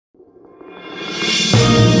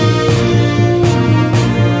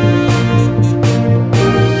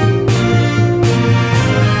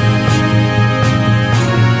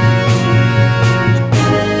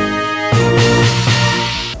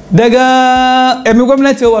Dagan Emi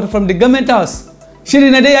Gominati O from the government house.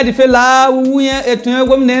 Shiri na dai ya dife la wuya etun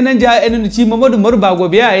gwamnati nan ja enu ci Mohammed Umaru Bago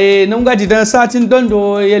biya na ngaji dan satin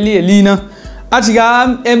dondo yeli na. A ciga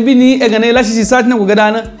MB ni e gane la shi satin ko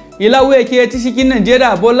gadana. Ila we ke ti shikin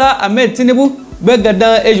Nigeria Bola Ahmed Tinubu be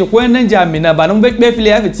gadan ejo ko nan ja mina ba nan be fili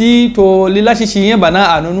ya fiti to lila shi yin bana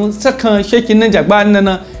anunu sakan shekin nan ja gba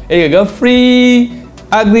nan e ga free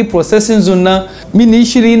agri processing zone na mini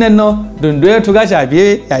shiri nan no dondo ya tuga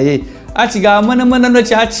shabe yaye a ciga mana no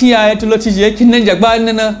ci a ciya ya tulo ci je kin nan jagba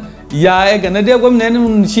nan ya ga na dai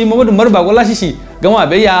gwamnati shi Mohammed Umaru Bago la shi gama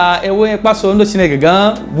be ya ewe paso ndo shine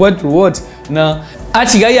gaga word na a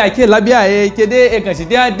ciga ya ke labiya ke dai kan shi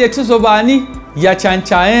dai de tso ba ni ya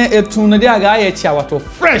chancha etun na dai ga ya ciya wato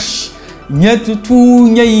fresh nye tutu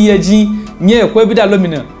nye yaji nye ko bi da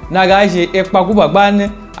lomina na ga je guba gba ne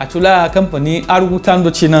atula company arugutan do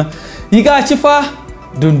china yiga chifa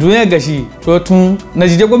dunduye gashi to tun na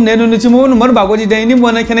jide gwamnati no ci Mohammed Umaru Bago di dan ni mo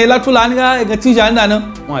na kenai latula an ga tija anda nan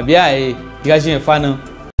wa biya yiga shi fa nan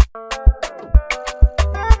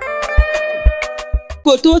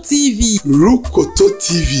Rukoto TV. Rukoto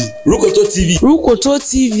TV. Rukoto TV. Rukoto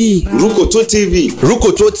TV. Rukoto TV.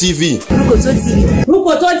 Rukoto TV. Rukoto TV.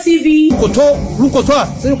 Rukoto TV. Rukoto.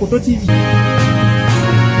 C'est Rukoto TV.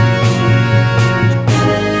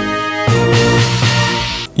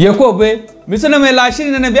 Yakobe misana mai lashiri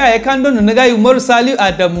na biya kando na gayi Umaru Saliu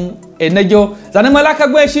Adamu enajo zanan malaka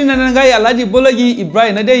gbe shi na gayi Alhaji Bologi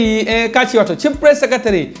Ibrahim na dai kaci wato chief press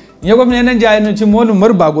secretary ya gwamnati nan jaye nan ci Mohammed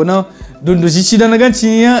Umaru Bago na dundushi shi da na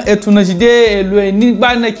ganci ya etuna shi de lo ni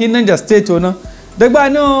gba na ki Niger State ona da gba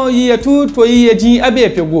no yi etu to yi eji abe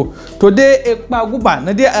efego to de ekpa guba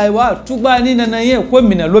na de aiwa tugba ni na ye ko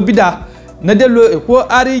mina lobida na de lo ko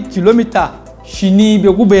ari kilometer shini be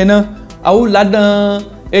gube na au ladan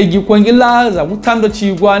egi kwangila za mutando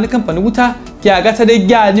ci gwa ni kamfani wuta ki aga ta dai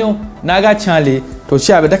gyanyo na ga chale to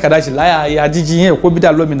shi abe daga dashi la ya jiji he ko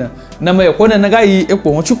bida lomina na mai ko na ga yi e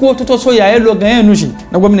ko ci ko to so ya yelo ga yenu shi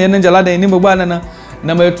na gwamnati nan jala da ni mu ba na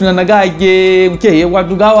mai tuna na ga ge ke ye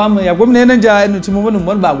wadu gawa mu ya gwamnati nan ja enu ci mu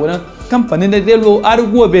Umaru Bago na kamfani da delo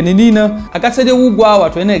argo benini na aka ta dai ugwa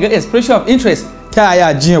wato ne ga expression of interest ta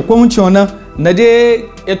ya jin ko mun ci ona na de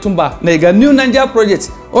etumba na ga new Niger project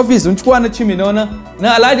office unchukwa na chimi na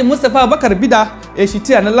Alhaji Mustapha Bakar Bida shi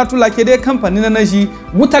tiya na latula ke de company na shi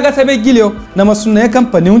mutaga sabe gilio na masuna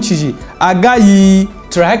company unchiji agayi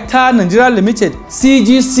Tractor Nigeria Limited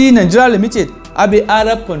CGC Nigeria Limited abe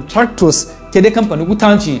Arab Contractors ke de company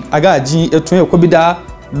gutanchi aga ji etun ko bida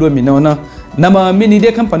lomi na ma mini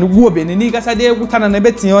de company gobe ni gasa de gutana na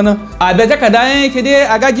betin ona abe takada ke de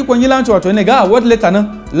aga gi konyilan wato ne ga award letter na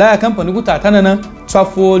la company gutata na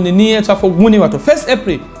twafo ni twafo guni wato 1st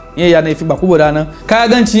April ye ya na ifigba kuboda na ka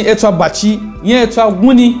ganci etwa bachi ye etwa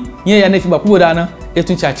guni ye ya na ifigba kuboda na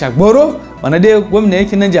etun chacha gboro mana de gwamnati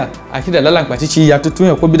yake nanja akida lalan kwacici ya tutun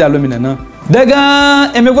ya ko bida lomina na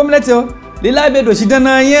daga Emi Gominati O lila be do shi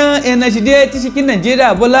dana ya na shi de tishikin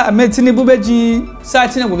Nigeria Bola Ahmed Tinubu beji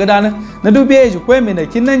sati na gogada na dube ji ko me na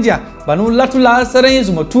kin nanja banu latula saran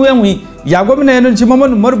yanzu mutuwenwi ya gwamnati ne ci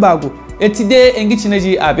Mohammed Umaru Bago etide engici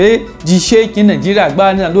naji abe ji shekin Nigeria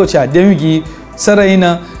gba na lokaci ademigi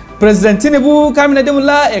sarayina President Tinubu kamina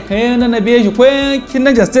demula ekayana na beji ko kin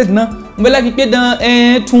Niger State na mbela ki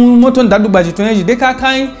pedan tun moton da dubaji to yaji de ka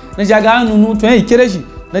kai na jaga nunu to yayi kireji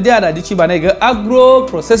na dia da dici ba na ga agro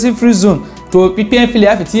processing free zone to PPN fili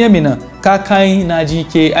afiti yamina ka kai na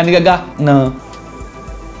jike anigaga na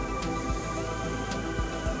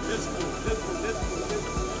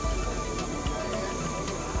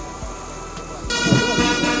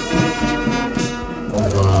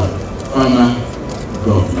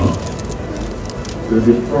Governor, to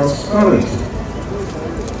the prosperity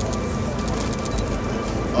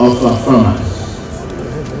of our farmers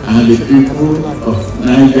and the people of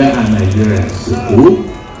Niger and Nigeria who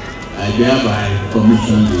I thereby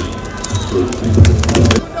commission the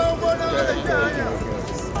project.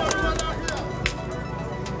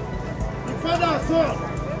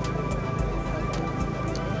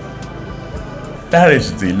 That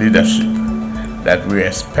is the leadership that we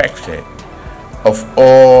expected of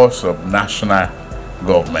all subnational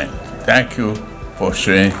government. Thank you for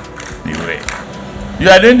showing the way. You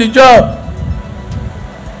are doing the job.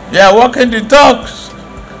 You are walking the talks.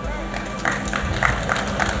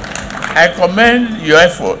 I commend your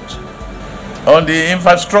effort on the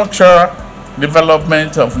infrastructure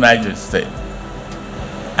development of Niger State.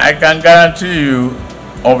 I can guarantee you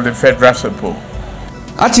of the federal support.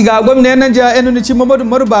 a ci ga gwamnati Niger enu ci Mohammed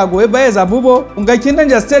Umaru Bago e baye zabubo unga kin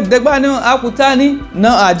Niger State da gbani akutani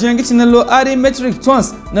na ajin gici na lo ari metric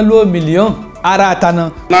tons na lo million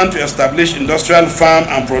aratana. Plan to establish industrial farm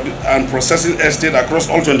and processing estate across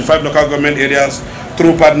all 25 local government areas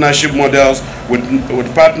through partnership models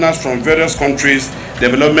with partners from various countries,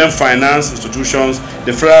 development finance institutions,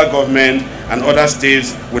 the federal government and other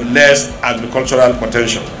states with less agricultural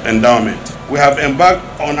potential endowment. We have embarked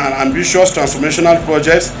on an ambitious transformational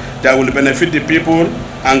project that will benefit the people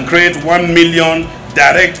and create 1 million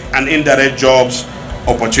direct and indirect jobs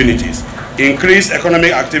opportunities, increase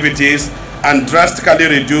economic activities, and drastically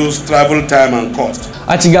reduce travel time and cost.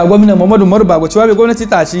 A ci ga gwamnati Mohammed Umaru Bago cewa bai gwamnati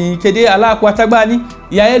ta ci kede alakwa ta gbani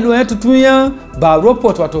yayi lo tutunya baro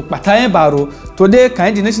port wato patayen baro to de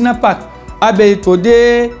kan di national park abe to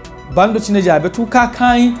de bando cine jabe tu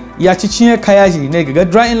kakan ya ci cinye kayaji ne ga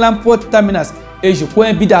dry inland port terminus eji ko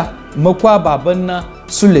bida makwa baban na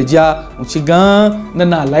suleja uci gan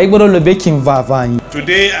na laigboro lo baking vavani.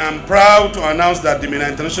 Today I'm proud to announce that the MENNA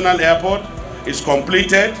International Airport is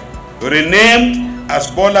completed, renamed as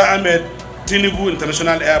Bola Ahmed TINUBU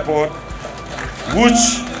International Airport,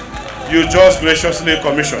 which you just graciously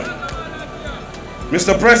commissioned.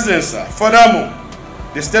 Mr. President, sir, furthermore,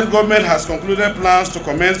 the state government has concluded plans to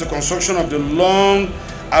commence the construction of the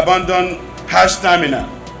long-abandoned Hajj terminal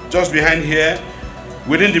just behind here,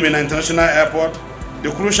 within the MENNA International Airport. The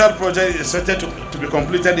crucial project is set to be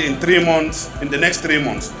completed in the next 3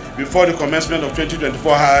 months, before the commencement of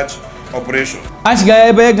 2024 Hajj operation. Ashiga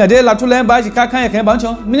ebe gade latula ba shi kakan ya kan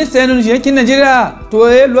bancho minister enu yankin Nigeria to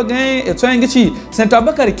e logan e tsoyin gici Senator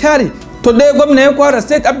Abubakar Kyari to dai gwamnati Kwara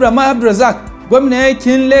State Abdulrahman Abdulrazak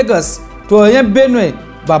gwamnati Lagos to yan Benue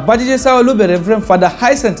Babajije Sawolu be Reverend Father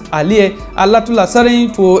Hyacinth Aliye Alatula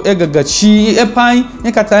Sarin to e gagaci e pan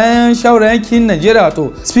yakatan shawara yankin Nigeria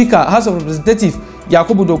to Speaker House of Representatives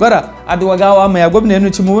Yakubu Dogara adwagawa mai gwamnati enu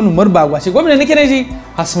ci Mohammed Umaru Bago shi gwamnati ne keneji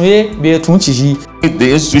hasmoye be tunci shi.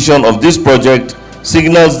 The institution of this project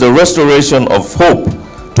signals the restoration of hope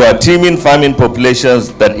to our teeming farming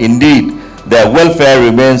populations that indeed their welfare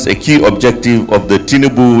remains a key objective of the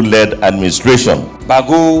TINUBU-led administration.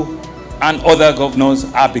 Bago and other governors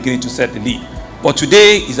are beginning to set the lead. But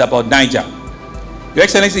today is about Niger. Your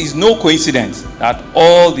Excellency, it's no coincidence that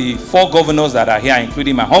all the 4 governors that are here,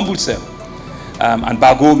 including my humble self, and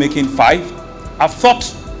Bago making 5, have thought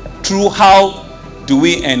through how do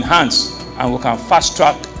we enhance and we can fast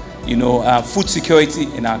track, food security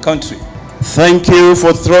in our country. Thank you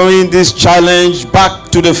for throwing this challenge back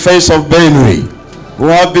to the face of Benue, who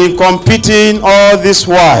have been competing all this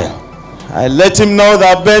while. I let him know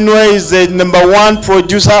that Benue is the #1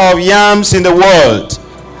 producer of yams in the world,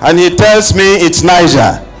 and he tells me it's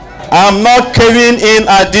Niger. I'm not caving in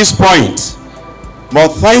at this point, but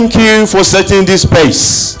thank you for setting this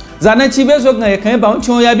pace. Zana chibezo ga kan ba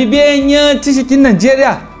uncho ya bibenya tishikin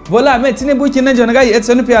Nigeria Bola Ahmed Tinubu kin Nigeria na ga yi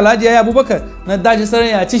tsanu fi Alhaji ya Abubakar na daji saran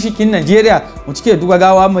ya tishikin Nigeria mu cike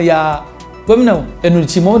dugagawa mu ya gwamnati enu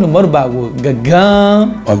ci Mohammed Umaru Bago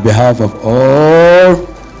gaggan. On behalf of all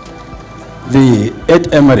the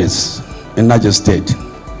 8 emirates in Niger State,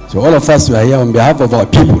 so all of us are here on behalf of our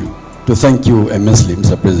people to thank you immensely,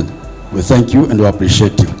 Mr. President. We thank you and we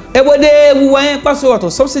appreciate you. Ebode wuwan paso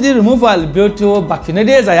wato subsidy removal bill to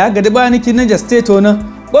bakinade za ya gade ba ni kin Niger State ona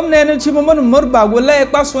gwamnati ci Mohammed Umaru Bago la ya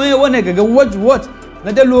paso yen wona gaga what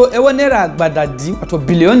na delo e wonera agbadadi wato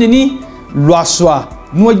billion ni loaswa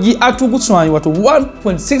nuogi atugutsuan wato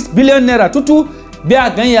 1.6 billion naira tutu bi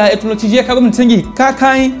aganya etulochi je ka gwamnati tangi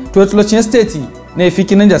kakan to etulochi state na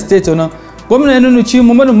ifiki Niger State ona gwamnati nu ci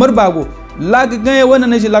Mohammed Umaru Bago la gaga wona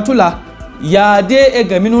na latula ya de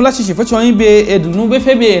egaminu la shishi fachoyin be edunu be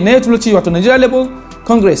febe na etulochi wato Nigeria Labour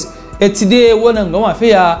Congress etide wona ngwa fe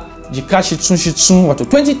ya jikashi tsun wato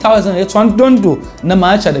 20,000 etwan dondo na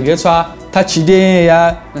macha daga etwa tachide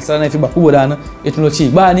ya nasara na fi bakubo da na etulochi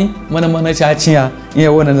gbani mana cha chiya ye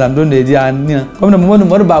wona landon da dia ni gwamnati Mohammed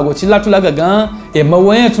Umaru Bago ci latula gaga e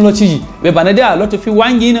mawoyen etulochi be banade a lot fi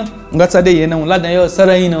wangi na ngata de yana ladan yo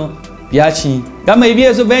sarai na yaci gama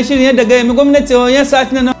ibiye so ben shirin yadda ga mi gwamnati ya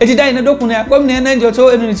sati na eji dai na dokuna ya gwamnati na njo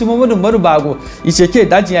to enu ci Mohammed Umaru Bago ice ke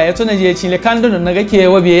daji ya to na je ci le kando na ga ke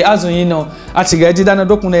wabi azun yi no a ci ga eji da na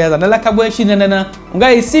dokuna ya na lakabo shirin na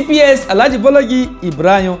ngai CPS Alhaji Bologi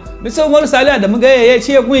Ibrahim Mr. Umaru Saliu da muga ya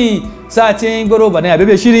ci gun satin goro bana ya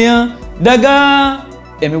bebe shirin daga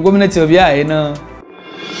emi gwamnati obiya na